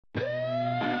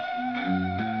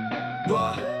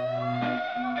What?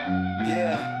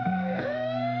 Yeah.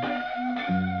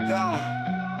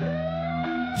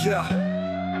 Yeah.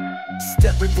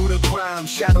 Stepping through the grime,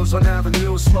 shadows on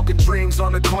avenues, smoking dreams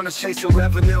on the corners, chasing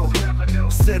revenue.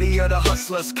 City of the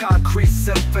hustlers, concrete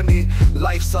symphony.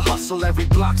 Life's a hustle, every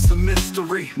block's a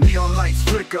mystery. Neon lights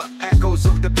flicker, echoes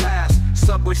of the past.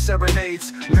 Subway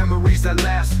serenades, memories that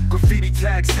last. Graffiti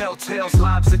tags, tell tales,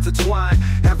 lives intertwine.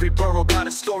 Every borough got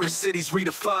a story, cities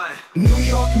redefined. New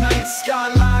York nights,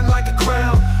 skyline like a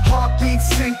crown.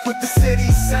 Heartbeats sync with the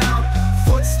city's sound.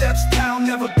 Footsteps down,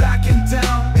 never backing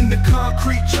down. In the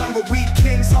concrete jungle, we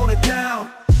kings hold it down.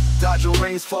 Dodging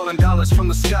rains, falling dollars from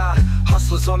the sky.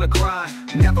 Hustlers on the grind,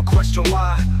 never question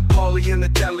why. Paulie in the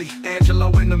deli, Angelo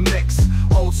in the mix.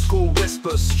 Old school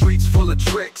whispers, streets full of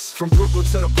tricks. From Brooklyn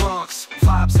to the Bronx,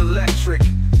 vibes electric.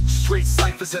 Street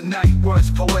ciphers at night, words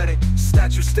poetic.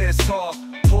 Statue stands tall,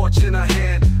 torch in her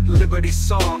hand. Liberty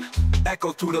song,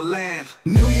 echo through the land.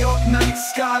 New York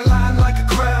nights, skyline like a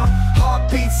crown.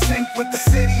 Heartbeats sync with the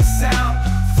city's sound.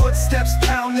 Footsteps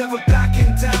down, never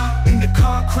backing down. In the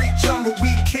concrete jungle,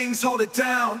 we kings hold it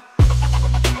down.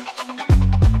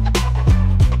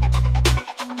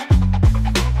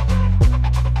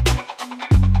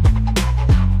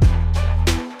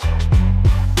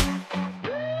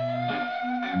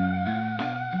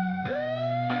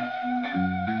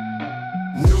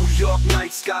 New York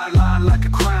night, skyline like a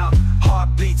crown.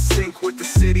 Heartbeats sync with the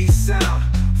city's sound.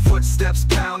 Footsteps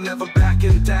pound, never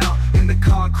backing down. In the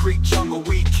concrete jungle,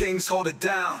 we kings hold it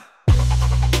down.